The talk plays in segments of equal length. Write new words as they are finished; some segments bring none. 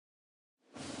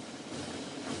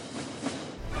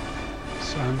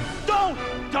son.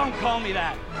 Don't call me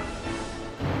that.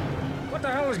 What the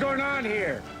hell is going on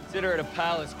here? Consider it a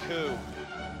palace coup.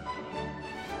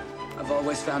 I've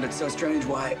always found it so strange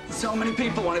why so many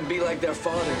people want to be like their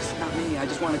fathers. Not me, I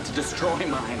just wanted to destroy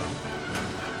mine.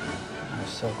 I was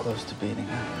so close to beating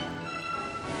him.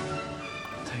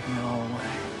 Taking it all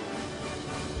away.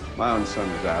 My own son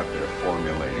is out there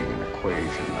formulating an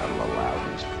equation that'll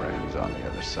allow his friends on the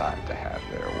other side to have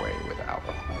their way without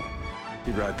a home.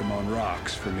 He'd write them on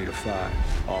rocks for me to find,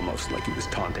 almost like he was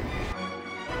taunting me.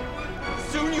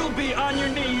 Soon you'll be on your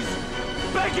knees,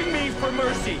 begging me for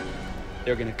mercy.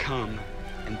 They're gonna come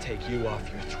and take you off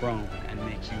your throne and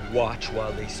make you watch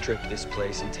while they strip this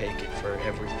place and take it for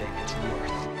everything it's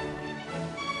worth.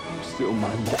 Still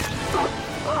my boy.